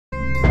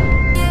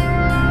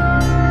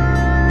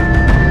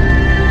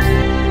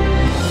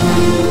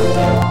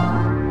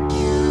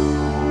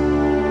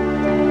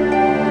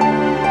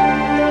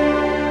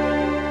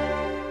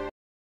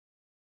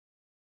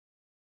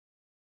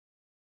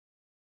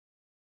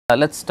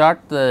Let's start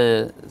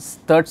the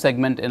third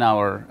segment in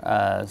our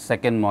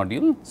second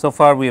module. So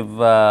far we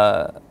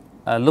have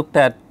looked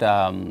at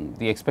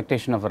the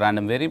expectation of a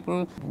random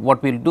variable.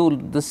 What we will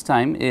do this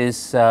time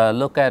is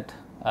look at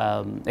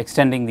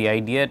extending the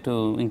idea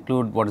to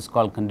include what is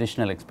called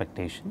conditional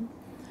expectation.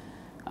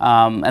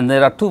 And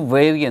there are two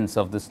variants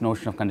of this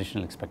notion of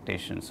conditional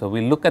expectation. So,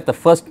 we will look at the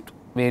first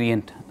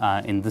variant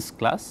in this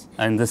class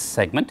in this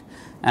segment,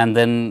 and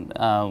then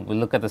we will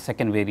look at the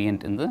second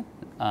variant in the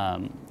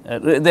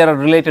there are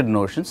related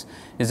notions.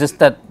 It is just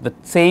that the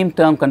same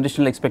term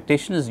conditional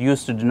expectation is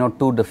used to denote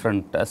two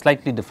different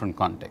slightly different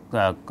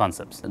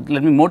concepts.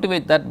 Let me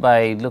motivate that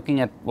by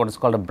looking at what is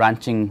called a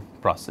branching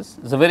process.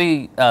 It is a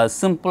very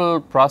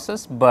simple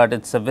process, but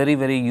it is a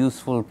very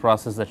useful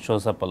process that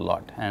shows up a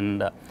lot.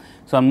 And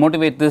so, I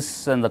motivate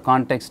this in the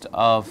context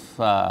of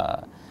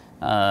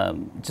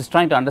just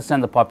trying to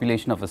understand the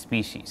population of a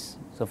species.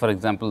 So, for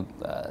example,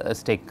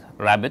 let's take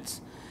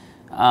rabbits.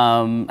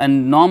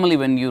 And normally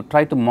when you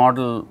try to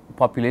model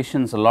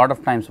populations, a lot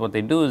of times what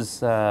they do is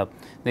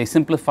they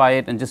simplify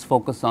it and just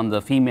focus on the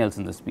females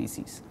in the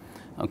species.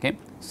 Okay.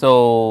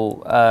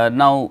 So,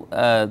 now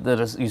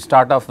you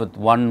start off with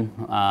one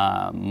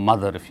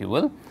mother, if you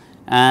will,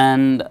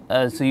 and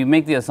so you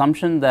make the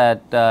assumption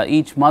that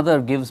each mother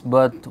gives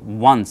birth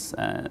once,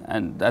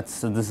 and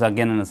this is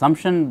again an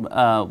assumption,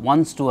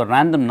 once to a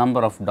random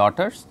number of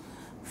daughters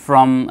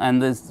from,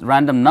 and this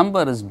random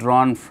number is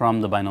drawn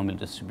from the binomial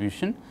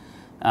distribution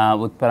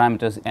with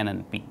parameters n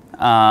and p.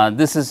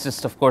 This is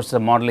just of course a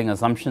modeling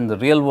assumption. The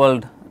real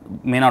world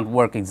may not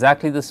work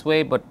exactly this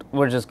way, but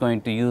we are just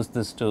going to use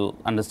this to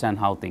understand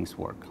how things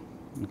work.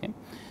 Okay.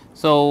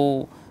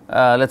 So,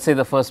 let us say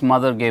the first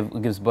mother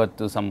gives birth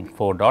to some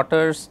 4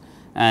 daughters,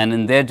 and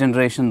in their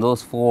generation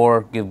those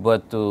 4 give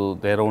birth to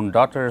their own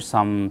daughters,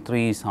 some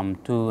 3, some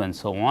 2, and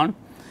so on.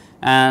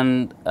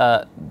 And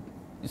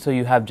so,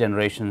 you have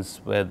generations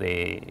where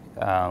they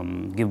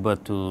give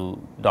birth to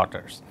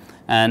daughters.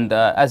 And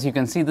as you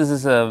can see, this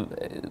is a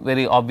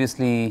very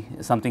obviously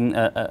something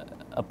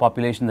a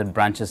population that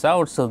branches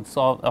out. So, it is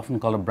often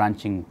called a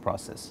branching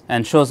process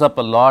and shows up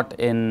a lot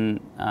in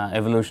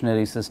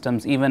evolutionary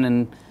systems. Even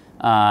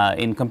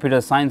in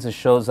computer science, it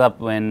shows up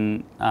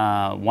when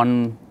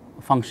one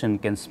function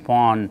can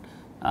spawn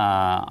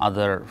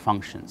other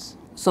functions.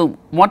 So,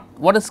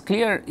 what is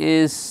clear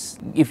is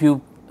if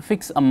you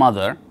fix a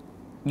mother,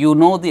 you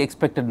know the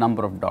expected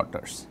number of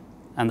daughters,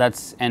 and that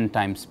is n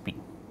times p.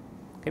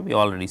 Okay, we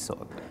already saw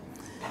it.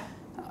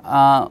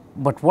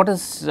 But what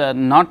is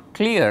not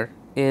clear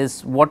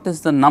is what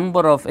is the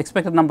number of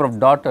expected number of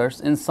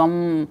daughters in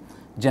some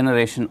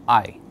generation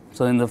I.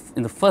 So, in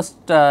the first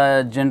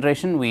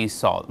generation we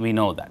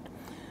know that,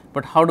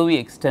 but how do we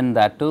extend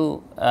that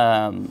to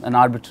an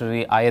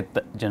arbitrary ith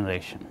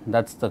generation?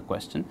 That is the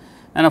question.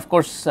 And of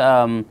course,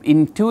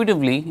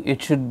 intuitively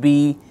it should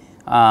be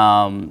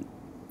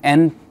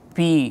NP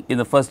in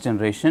the first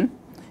generation,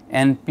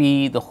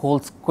 NP the whole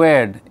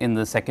squared in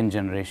the second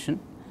generation,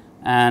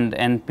 and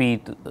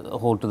NP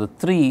whole to the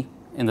 3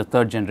 in the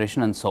third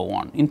generation, and so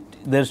on.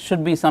 There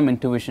should be some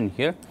intuition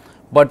here,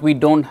 but we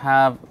do not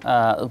have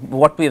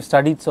what we have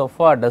studied so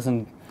far does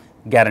not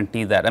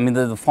guarantee that. I mean,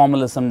 the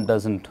formalism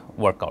does not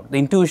work out. The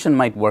intuition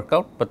might work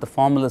out, but the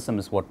formalism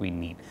is what we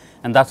need,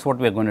 and that is what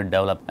we are going to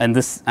develop in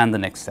this and the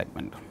next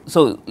segment.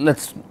 So, let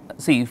us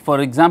see, for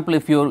example,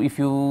 if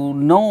you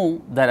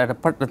know that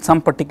at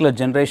some particular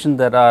generation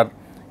there are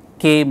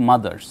k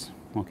mothers,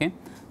 okay,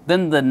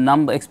 then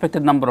the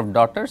expected number of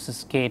daughters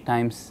is k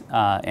times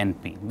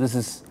NP. This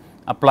is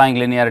applying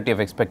linearity of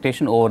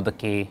expectation over the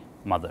k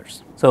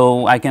mothers.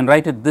 So, I can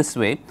write it this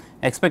way: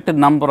 expected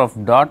number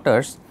of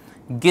daughters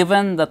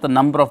given that the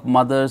number of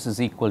mothers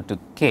is equal to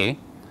k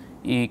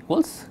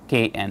equals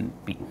k n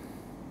p.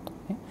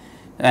 Okay.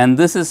 And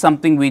this is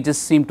something we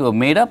just seem to have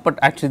made up, but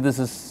actually this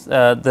is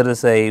there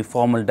is a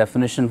formal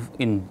definition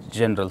in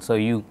general. So,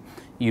 you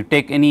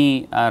take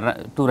any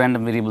two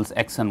random variables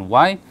x and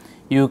y,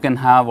 you can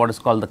have what is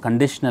called the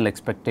conditional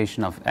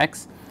expectation of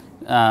x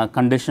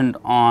conditioned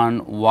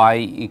on y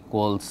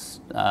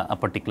equals a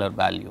particular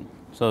value.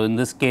 So, in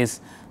this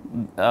case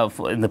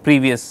in the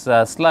previous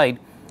slide,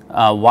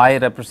 y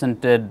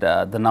represented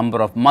the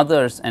number of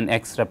mothers and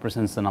x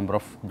represents the number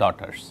of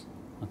daughters.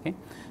 Okay.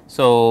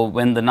 So,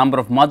 when the number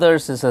of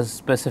mothers is a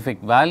specific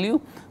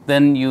value,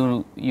 then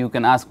you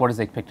can ask what is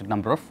the expected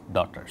number of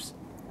daughters.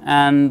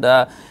 And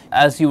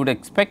as you would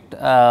expect,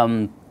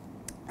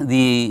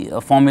 the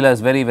formula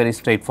is very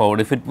straightforward.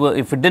 If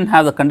it did not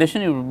have the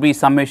condition, it would be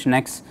summation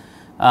x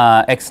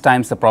x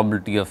times the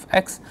probability of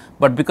x,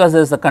 but because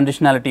there is a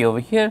conditionality over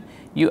here,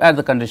 you add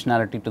the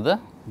conditionality to the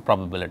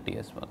probability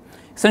as well.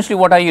 Essentially,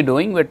 what are you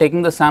doing? We are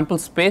taking the sample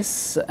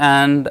space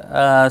and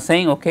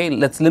saying, okay,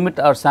 let us limit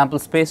our sample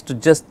space to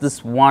just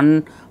this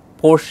one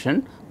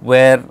portion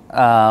where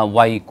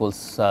y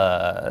equals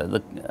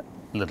the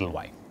little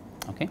y.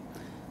 Okay.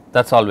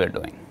 That is all we are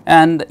doing.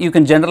 And you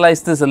can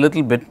generalize this a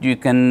little bit. You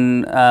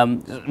can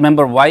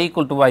remember y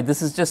equal to y,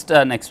 this is just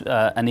an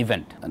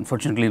event.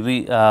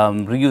 Unfortunately,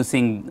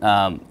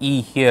 reusing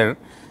E here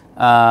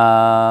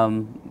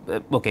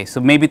Okay,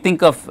 so maybe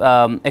think of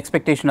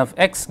expectation of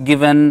x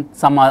given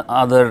some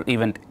other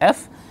event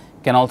f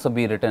can also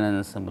be written in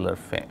a similar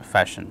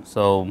fashion.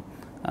 So,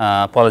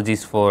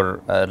 apologies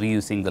for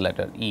reusing the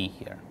letter E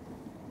here.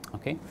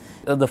 Okay.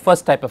 The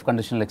first type of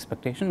conditional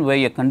expectation where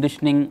you are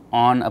conditioning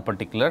on a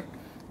particular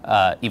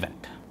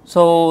event.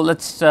 So, let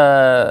us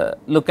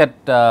look at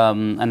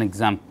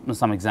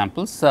some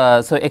examples.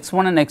 So, x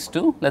 1 and x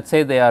 2, let us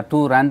say they are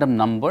two random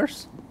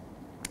numbers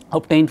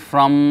obtained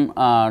from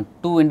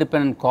two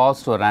independent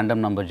calls to a random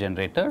number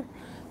generator,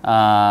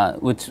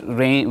 with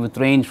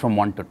range from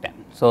 1 to 10.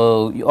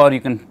 So, or you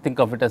can think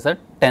of it as a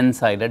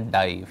 10-sided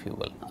die, if you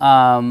will,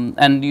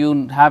 and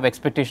you have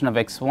expectation of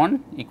x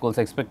 1 equals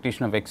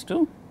expectation of x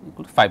 2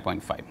 equal to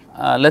 5.5.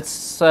 Let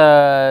us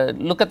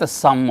look at the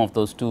sum of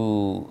those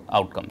two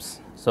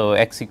outcomes. So,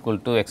 x equal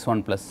to x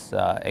 1 plus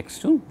x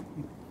 2.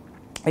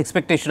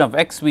 Expectation of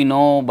x we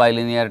know by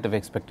linearity of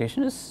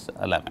expectation is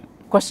 11.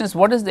 Question is,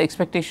 what is the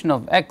expectation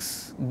of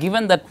x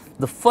given that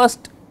the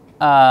first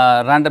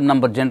random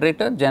number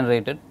generator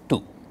generated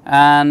 2,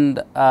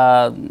 and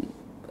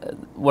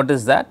what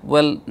is that?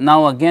 Well,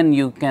 now again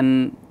you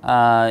can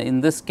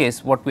in this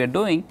case what we are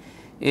doing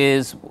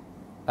is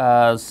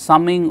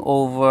summing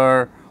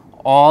over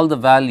all the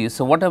values.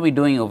 So, what are we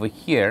doing over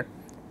here?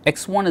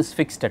 X 1 is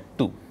fixed at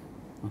 2.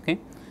 Okay.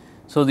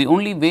 So, the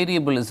only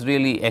variable is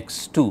really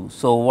x 2.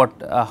 So, what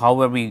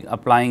how are we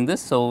applying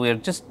this? So, we are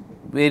just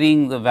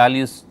varying the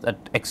values that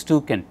x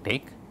 2 can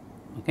take.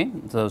 Okay.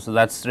 So,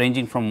 that is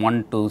ranging from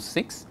 1 to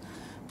 6,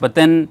 but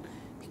then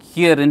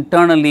here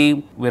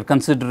internally we are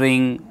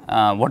considering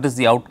what is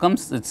the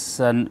outcomes. It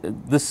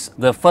is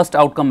the first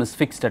outcome is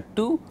fixed at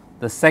 2,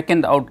 the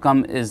second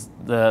outcome is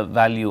the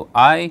value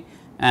I,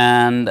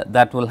 and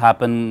that will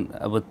happen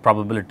with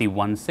probability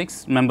 1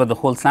 6. Remember, the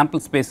whole sample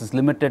space is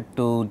limited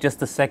to just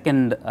the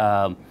second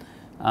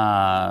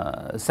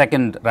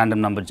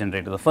random number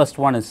generator. The first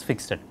one is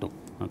fixed at 2.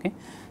 Okay.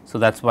 So,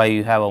 that is why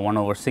you have a 1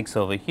 over 6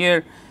 over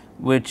here,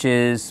 which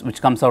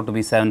comes out to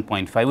be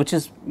 7.5, which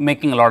is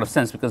making a lot of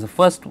sense, because the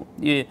first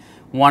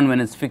one, when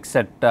it is fixed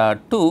at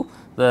 2,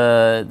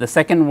 the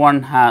second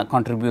one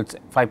contributes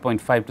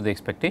 5.5 to the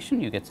expectation,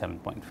 you get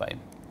 7.5.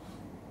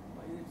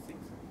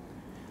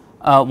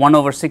 1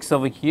 over 6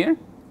 over here,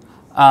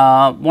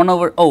 1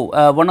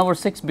 over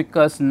 6,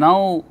 because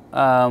now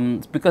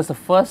because the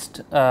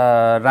first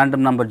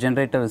random number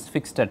generator is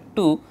fixed at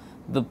 2,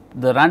 the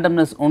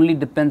randomness only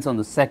depends on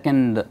the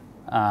second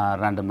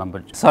random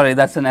number. Sorry,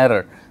 that is an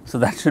error. So,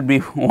 that should be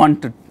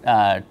 1 to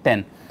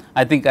 10.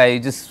 I think I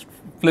just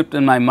flipped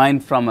in my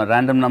mind from a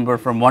random number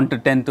from 1 to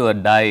 10 to a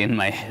die in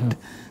my head.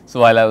 So,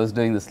 while I was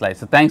doing the slide.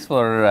 So, thanks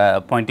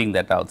for pointing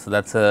that out. So,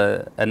 that is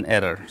an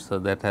error. So,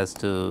 that has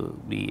to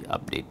be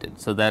updated.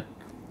 So, that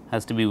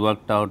has to be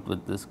worked out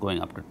with this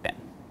going up to 10,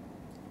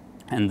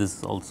 and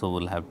this also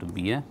will have to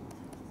be a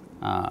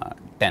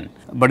 10.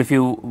 But if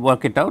you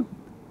work it out,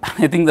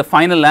 I think the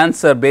final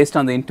answer based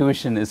on the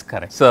intuition is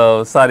correct.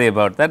 So, sorry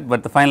about that,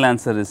 but the final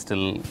answer is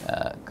still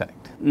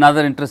correct.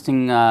 Another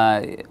interesting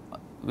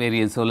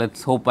variance. So, let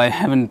us hope I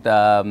have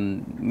not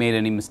made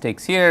any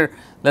mistakes here.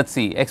 Let us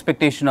see,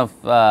 expectation of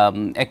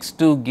x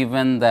 2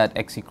 given that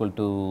x equal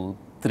to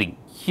 3.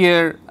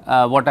 Here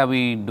what are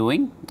we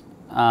doing?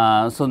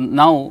 So,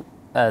 now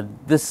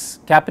this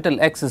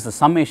capital X is the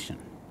summation.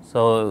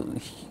 So,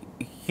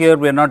 here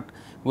we are not,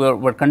 we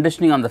are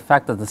conditioning on the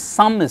fact that the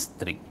sum is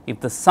 3. If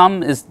the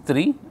sum is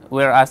 3,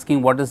 we are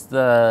asking what is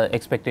the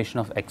expectation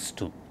of x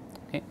 2.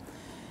 Okay.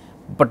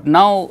 But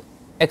now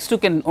x 2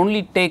 can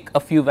only take a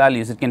few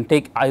values, it can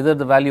take either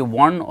the value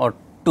 1 or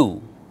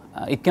 2,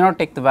 it cannot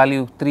take the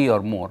value 3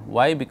 or more.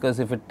 Why? Because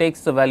if it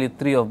takes the value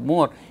 3 or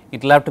more,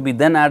 it will have to be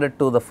then added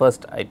to the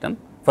first item,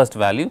 first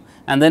value,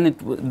 and then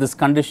this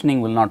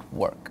conditioning will not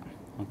work.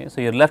 Okay.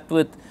 So, you are left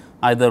with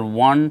either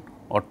 1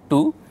 or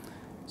 2.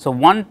 So,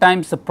 1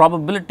 times the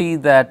probability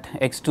that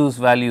x 2's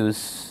value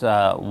is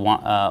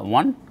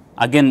 1,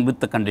 again with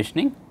the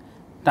conditioning,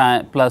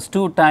 plus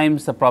 2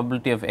 times the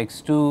probability of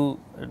x 2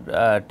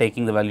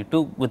 taking the value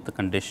 2 with the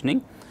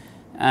conditioning,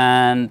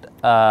 and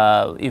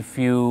if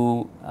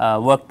you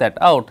work that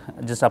out,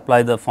 just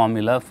apply the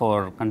formula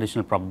for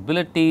conditional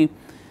probability,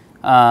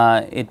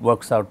 it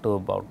works out to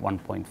about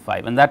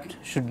 1.5, and that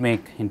should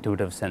make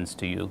intuitive sense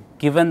to you.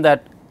 Given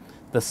that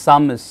the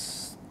sum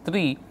is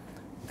 3,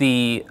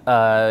 the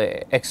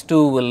x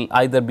 2 will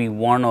either be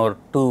 1 or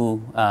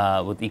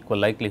 2 with equal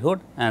likelihood,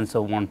 and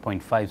so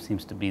 1.5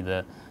 seems to be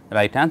the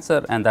right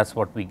answer, and that is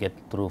what we get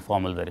through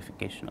formal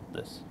verification of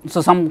this.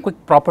 So, some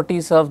quick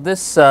properties of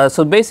this.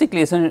 So,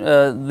 basically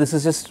this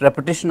is just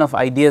repetition of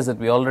ideas that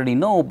we already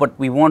know, but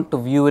we want to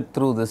view it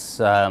through this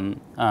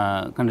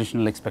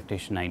conditional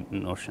expectation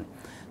notion.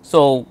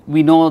 So,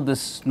 we know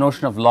this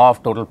notion of law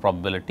of total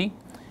probability.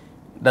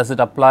 Does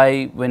it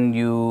apply when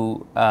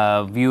you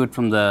view it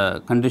from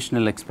the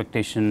conditional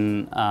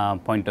expectation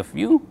point of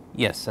view?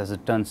 Yes, as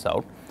it turns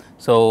out.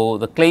 So,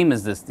 the claim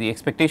is this: the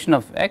expectation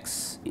of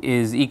x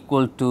is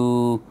equal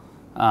to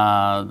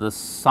the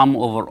sum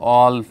over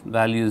all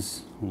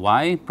values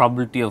y,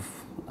 probability of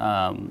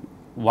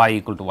y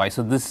equal to y.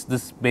 So, this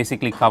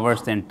basically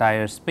covers the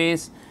entire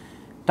space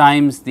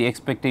times the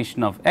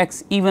expectation of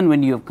x even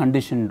when you have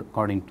conditioned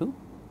according to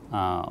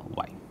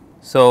y.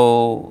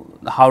 So,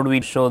 how do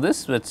we show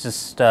this? Let us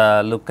just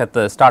look at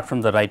the start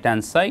from the right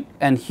hand side,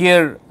 and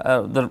here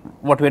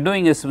what we are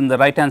doing is in the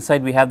right hand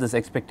side we have this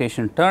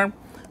expectation term,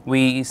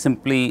 we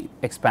simply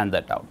expand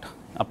that out,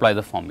 apply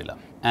the formula,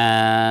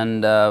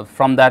 and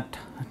from that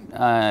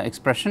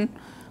expression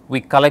we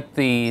collect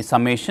the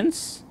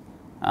summations.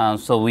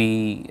 So,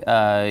 we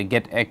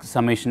get x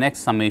summation x,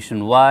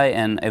 summation y,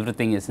 and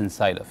everything is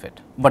inside of it.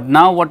 But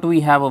now what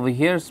we have over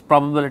here is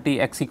probability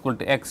x equal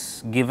to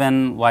x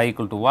given y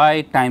equal to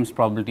y times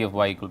probability of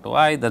y equal to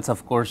y. That is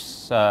of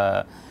course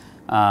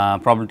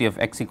probability of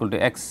x equal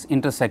to x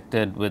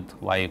intersected with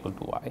y equal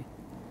to y,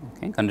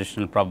 okay,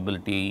 conditional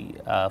probability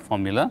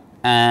formula.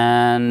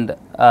 And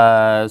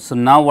so,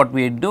 now what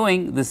we are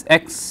doing, this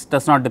x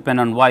does not depend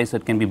on y, so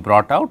it can be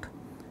brought out,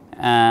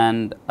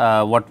 and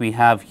what we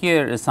have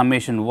here is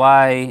summation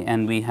y,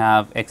 and we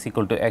have x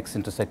equal to x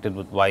intersected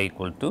with y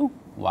equal to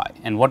y.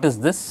 And what is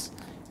this?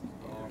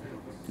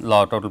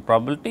 Law of total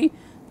probability,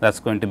 that is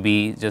going to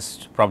be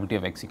just probability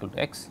of x equal to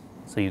x.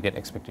 So, you get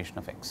expectation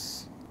of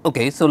x.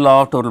 Okay, so,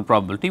 law of total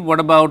probability. What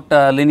about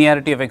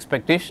linearity of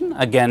expectation?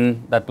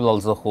 Again, that will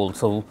also hold.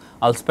 So,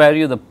 I will spare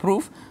you the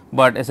proof,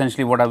 but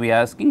essentially what are we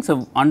asking?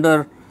 So,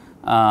 under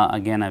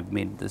again I have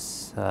made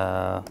this.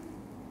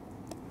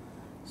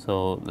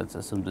 So, let us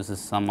assume this is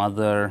some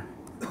other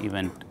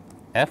event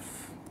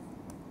f.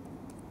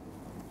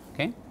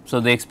 Okay. So,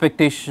 the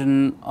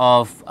expectation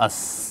of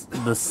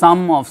the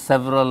sum of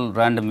several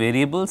random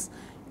variables,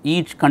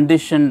 each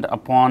conditioned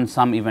upon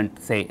some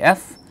event say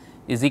f,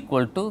 is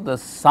equal to the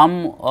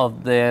sum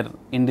of their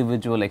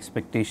individual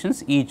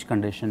expectations, each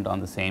conditioned on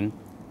the same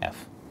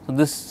f. So,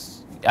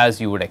 this as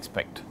you would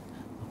expect.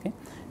 Okay.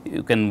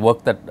 You can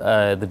work that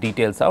the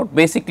details out.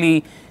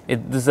 Basically,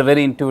 this is a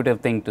very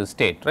intuitive thing to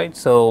state, right.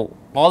 So,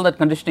 all that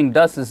conditioning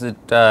does is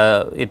it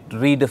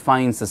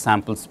redefines the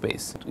sample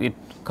space, it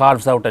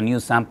carves out a new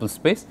sample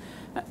space,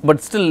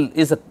 but still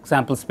is a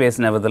sample space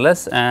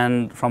nevertheless,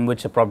 and from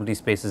which a probability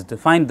space is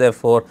defined.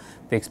 Therefore,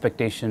 the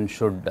expectation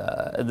should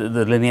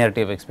the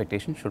linearity of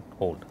expectation should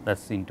hold. That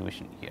is the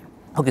intuition here.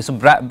 Okay, so,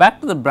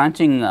 back to the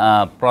branching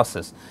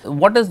process.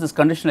 What does this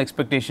conditional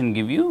expectation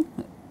give you?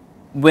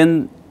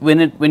 When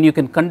you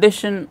can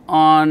condition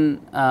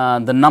on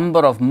the number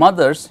of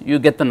mothers, you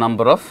get the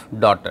number of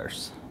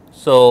daughters.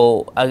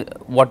 So,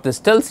 what this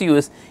tells you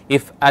is,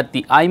 if at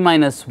the I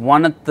minus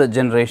 1th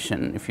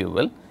generation, if you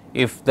will,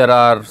 if there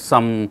are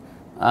some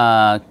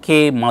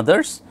k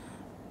mothers,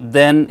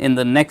 then in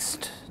the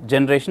next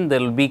generation there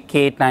will be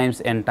k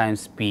times n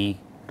times p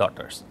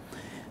daughters.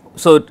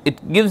 So,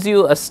 it gives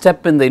you a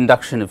step in the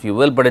induction, if you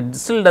will, but it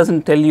still does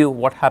not tell you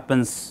what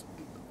happens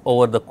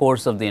over the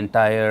course of the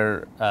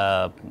entire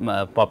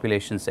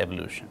population's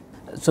evolution.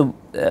 So,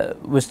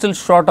 we are still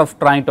short of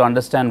trying to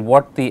understand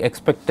what the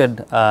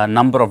expected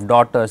number of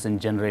daughters in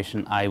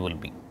generation I will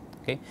be.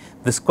 Okay.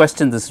 This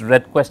question, this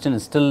red question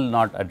is still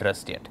not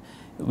addressed yet.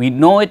 We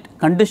know it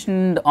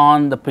conditioned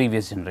on the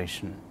previous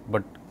generation,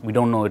 but we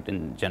do not know it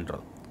in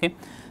general. Okay.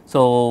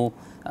 So,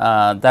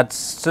 that is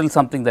still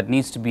something that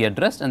needs to be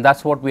addressed, and that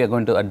is what we are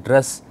going to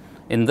address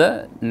in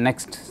the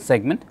next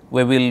segment,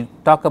 where we will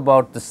talk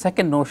about the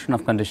second notion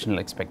of conditional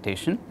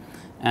expectation,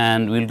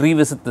 and we will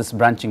revisit this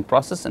branching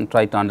process and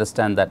try to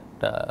understand that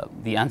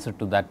the answer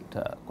to that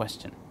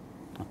question.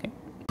 Okay.